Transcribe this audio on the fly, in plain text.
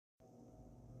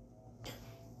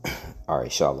All right,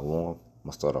 Shalom. I'm going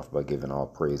to start off by giving all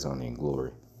praise, honor, and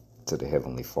glory to the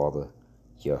Heavenly Father,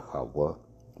 Yahweh,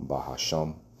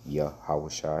 Bahasham,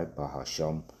 Yahweh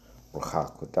Bahasham,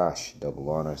 Ruach Kodash. Double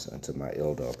honors unto my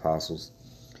elder apostles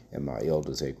and my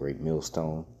elders at Great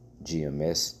Millstone,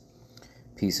 GMS.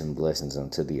 Peace and blessings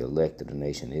unto the elect of the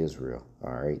nation Israel.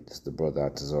 All right, this is the brother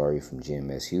Atazari from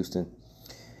GMS Houston.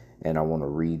 And I want to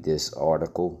read this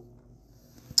article,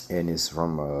 and it's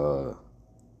from a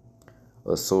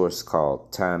source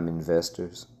called Time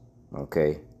Investors.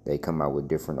 Okay, they come out with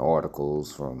different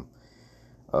articles from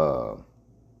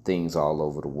things all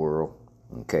over the world.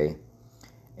 Okay,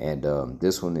 and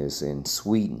this one is in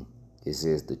Sweden. It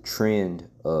says the trend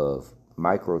of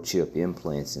microchip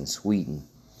implants in Sweden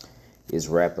is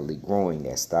rapidly growing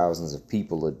as thousands of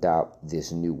people adopt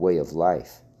this new way of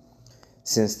life.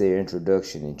 Since their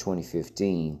introduction in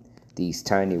 2015, these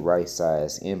tiny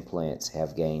rice-sized implants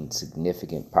have gained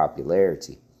significant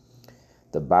popularity.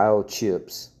 The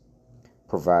biochips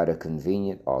provide a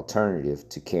convenient alternative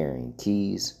to carrying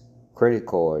keys, credit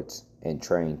cards, and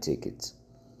train tickets.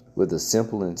 With a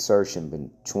simple insertion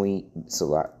beneath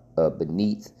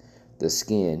the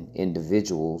skin,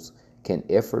 individuals can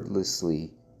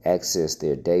effortlessly access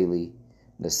their daily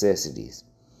necessities.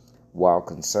 While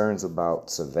concerns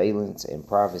about surveillance and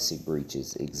privacy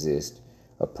breaches exist,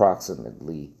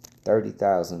 approximately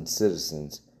 30,000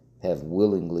 citizens have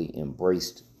willingly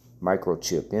embraced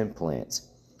microchip implants,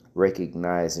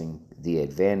 recognizing the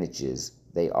advantages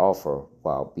they offer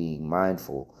while being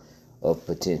mindful of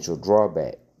potential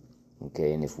drawback.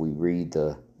 Okay, and if we read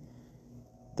the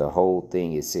whole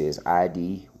thing, it says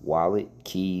ID, wallet,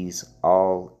 keys,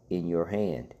 all in your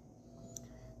hand.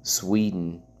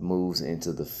 Sweden moves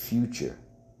into the future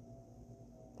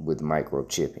with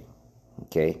microchipping.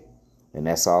 Okay, and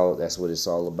that's what it's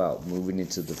all about, moving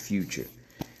into the future.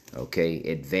 Okay,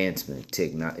 advancement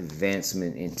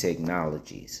in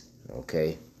technologies.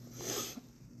 Okay,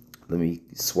 let me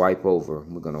swipe over.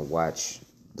 We're gonna watch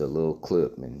the little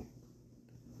clip and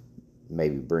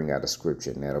maybe bring out a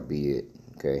scripture, and that'll be it.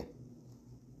 Okay.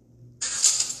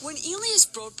 When Elias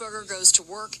Brotberger goes to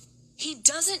work, he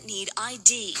doesn't need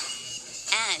ID,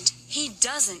 and he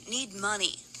doesn't need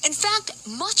money. In fact,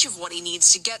 much of what he needs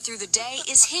to get through the day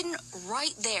is hidden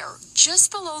right there,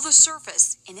 just below the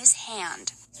surface, in his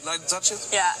hand. You like to touch it?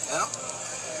 Yeah. Yeah?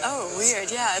 Oh, weird.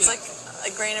 Yeah, it's like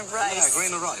a grain of rice. Yeah, a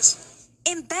grain of rice.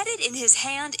 Embedded in his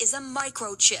hand is a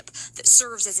microchip that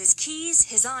serves as his keys,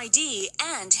 his ID,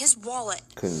 and his wallet.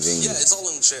 Convenient. Yeah, it's all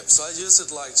in chip, so I use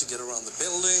it like to get around the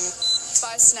building.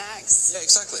 Buy snacks. Yeah,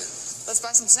 exactly. Let's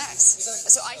buy some snacks. Exactly.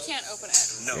 So I can't open it.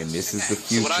 No. And this is the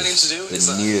future. So what I need to do is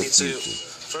I near need to future.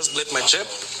 first blip my chip,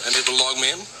 and it will log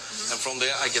me in, and from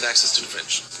there I get access to the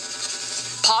fridge.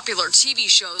 Popular TV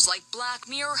shows like Black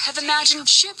Mirror have imagined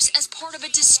chips as part of a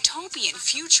dystopian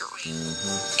future.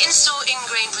 Install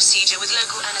ingrain procedure with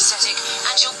local anesthetic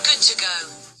and you're good to go.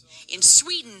 In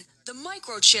Sweden, the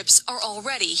microchips are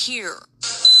already here.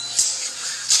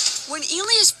 When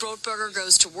Elias Brotberger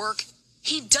goes to work,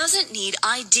 he doesn't need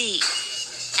ID.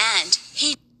 And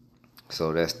he...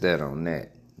 So that's that on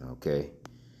that. Okay.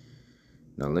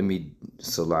 Now let me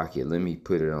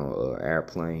put it on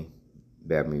airplane.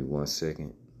 Bear me 1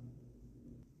 second.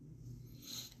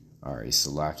 All right,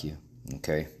 Salakia.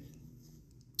 Okay.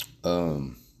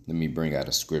 Let me bring out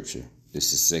a scripture.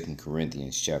 This is 2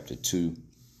 Corinthians chapter 2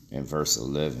 and verse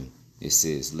 11. It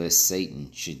says, lest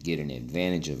Satan should get an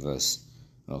advantage of us.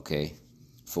 Okay.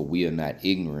 For we are not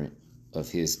ignorant of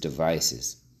his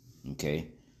devices. Okay.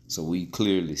 So we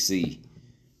clearly see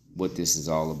what this is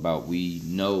all about. We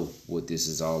know what this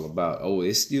is all about. Oh,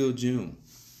 it's still June.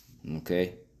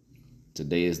 Okay.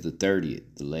 Today is the 30th,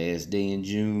 the last day in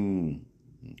June.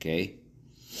 Okay.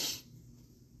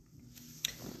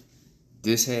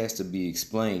 This has to be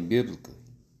explained biblically.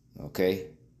 Okay.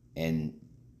 And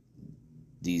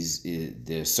there's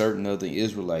certain other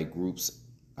Israelite groups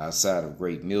outside of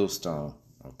Great Millstone.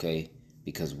 Okay.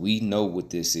 Because we know what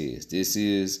this is. This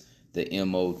is the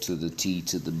MO to the T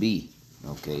to the B.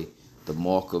 Okay. The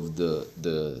mark of the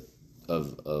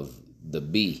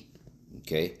B.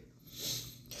 Okay.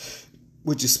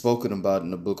 Which is spoken about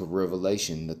in the book of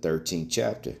Revelation, the 13th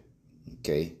chapter.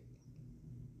 Okay.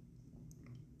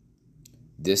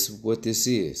 This is what this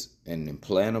is, an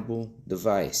implantable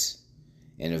device.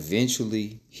 And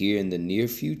eventually, here in the near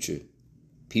future,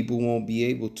 people won't be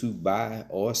able to buy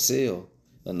or sell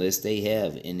unless they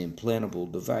have an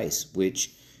implantable device,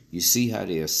 which you see how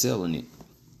they are selling it.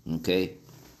 Okay.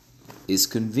 It's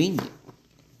convenient.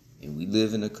 And we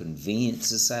live in a convenient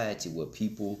society where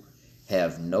people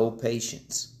have no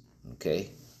patience.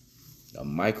 Okay. A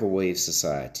microwave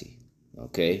society.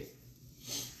 Okay.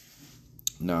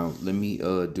 Now, let me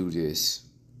do this.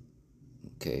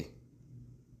 Okay.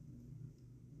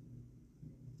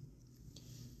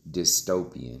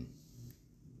 Dystopian.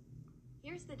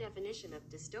 Here's the definition of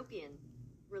dystopian.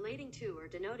 Relating to or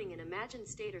denoting an imagined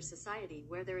state or society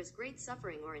where there is great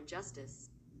suffering or injustice.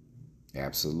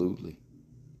 Absolutely.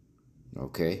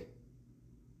 Okay.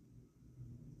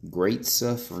 Great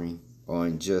suffering or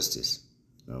injustice.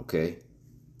 Okay.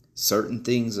 Certain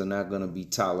things are not going to be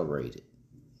tolerated.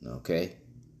 Okay.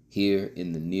 Here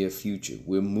in the near future,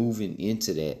 we're moving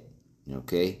into that.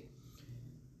 Okay.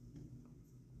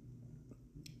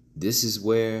 This is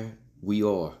where we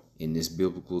are in this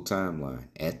biblical timeline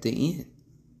at the end.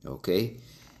 Okay.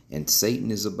 And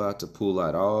Satan is about to pull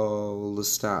out all the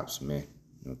stops, man.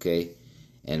 Okay.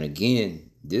 And again,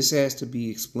 this has to be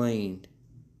explained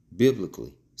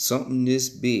biblically. Something this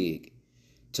big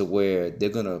to where they're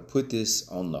going to put this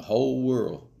on the whole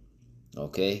world.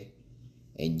 Okay.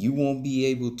 And you won't be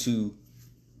able to,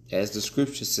 as the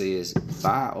scripture says,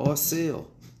 buy or sell.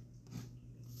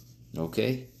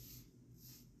 Okay.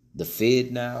 The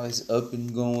Fed now is up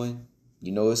and going.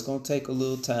 You know, it's going to take a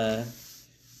little time.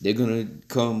 They're going to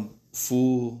come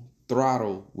full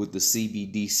throttle with the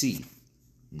CBDC.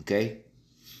 Okay.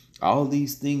 All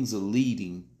these things are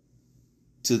leading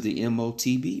to the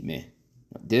MOTB, man.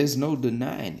 There's no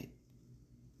denying it.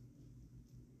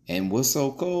 And what's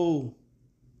so cool?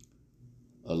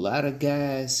 A lot of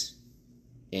guys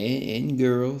and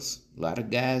girls, a lot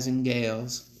of guys and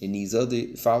gals,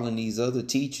 and following these other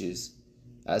teachers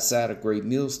outside of Great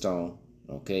Millstone,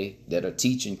 okay, that are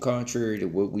teaching contrary to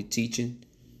what we're teaching,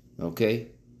 okay,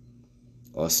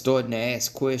 are starting to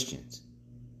ask questions,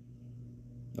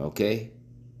 okay,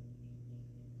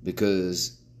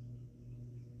 because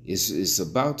it's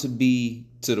about to be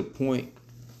to the point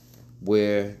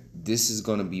where this is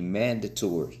going to be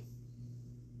mandatory.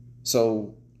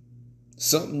 So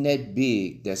something that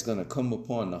big that's going to come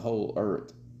upon the whole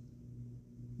earth,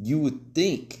 you would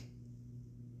think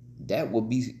that would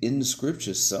be in the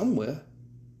scriptures somewhere.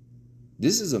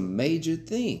 This is a major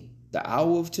thing. The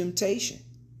hour of temptation.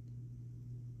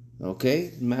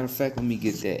 Okay? Matter of fact, let me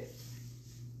get that.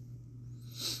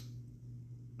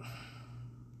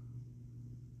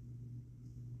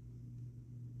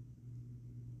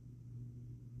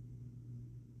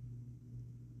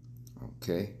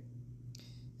 Okay.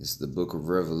 It's the book of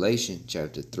Revelation,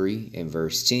 chapter 3 and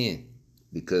verse 10.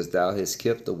 Because thou hast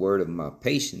kept the word of my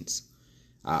patience,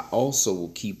 I also will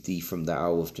keep thee from the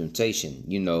hour of temptation.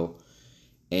 You know,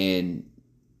 and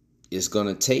it's going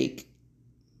to take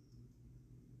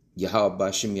Yahweh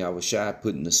Bashem Yahushua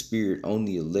putting the spirit on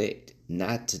the elect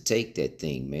not to take that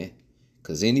thing, man.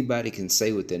 Because anybody can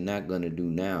say what they're not going to do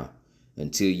now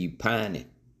until you pining,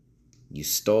 you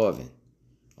starving,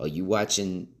 or you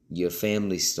watching your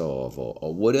family starve,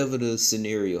 or whatever the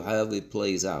scenario, however it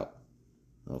plays out.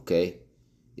 Okay.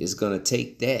 It's going to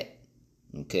take that.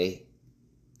 Okay.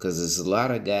 Because there's a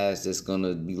lot of guys that's going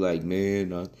to be like,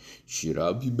 man,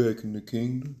 I'll be back in the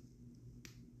kingdom.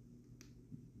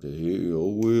 Hey,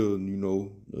 oh well, you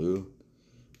know,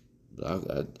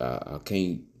 I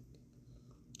can't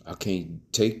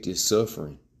take this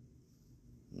suffering.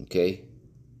 Okay.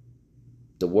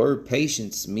 The word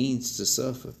patience means to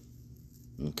suffer.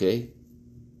 Okay.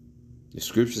 The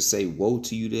scriptures say, woe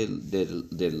to you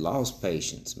that lost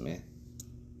patience, man.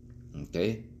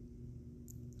 Okay.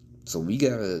 So we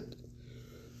gotta,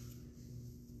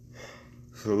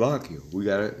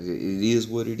 it is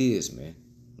what it is, man.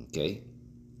 Okay.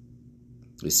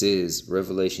 It says,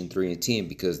 Revelation 3 and 10,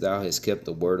 because thou hast kept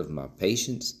the word of my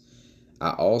patience,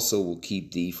 I also will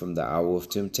keep thee from the hour of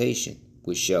temptation,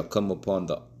 which shall come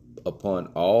upon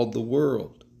all the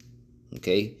world.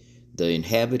 Okay. The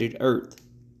inhabited earth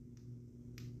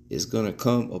is going to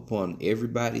come upon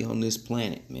everybody on this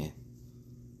planet, man.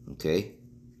 Okay.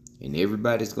 And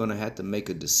everybody's going to have to make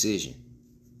a decision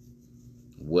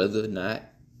whether or not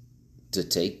to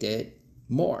take that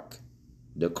mark,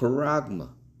 the charagma,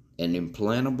 an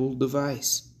implantable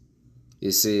device.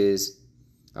 It says,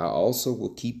 I also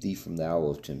will keep thee from the hour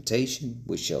of temptation,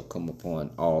 which shall come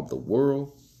upon all the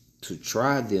world, to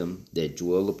try them that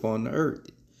dwell upon the earth.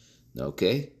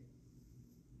 Okay?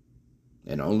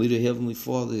 And only the Heavenly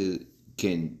Father is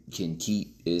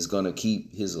going to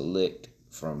keep his elect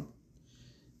from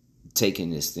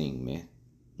taking this thing, man.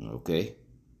 Okay?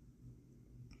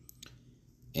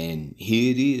 And here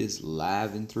it is,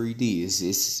 live in 3D.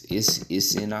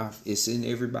 It's in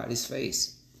everybody's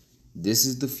face. This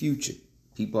is the future.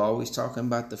 People are always talking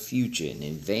about the future and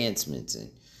advancements and,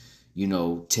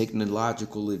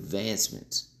 technological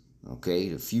advancements. Okay,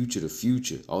 the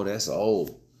future. Oh, that's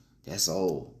old. That's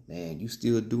old. Man, you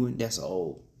still doing that's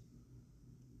old.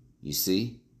 You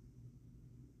see?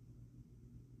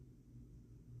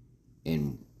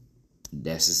 And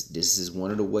this is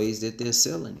one of the ways that they're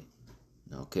selling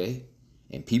it. Okay?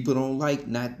 And people don't like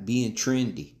not being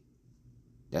trendy.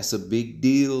 That's a big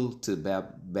deal to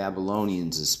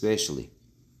Babylonians especially.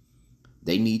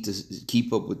 They need to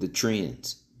keep up with the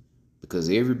trends because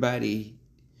everybody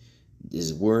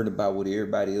is worried about what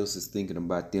everybody else is thinking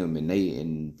about them,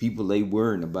 and people they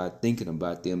worrying about thinking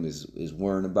about them is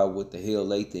worrying about what the hell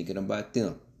they thinking about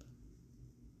them.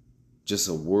 Just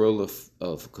a world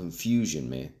of confusion,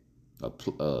 man.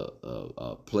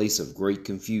 A place of great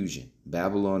confusion.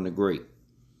 Babylon the Great.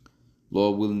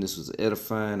 Lord willing, this was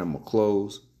edifying. I'm going to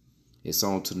close. It's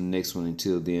on to the next one.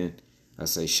 Until then, I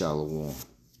say shalom.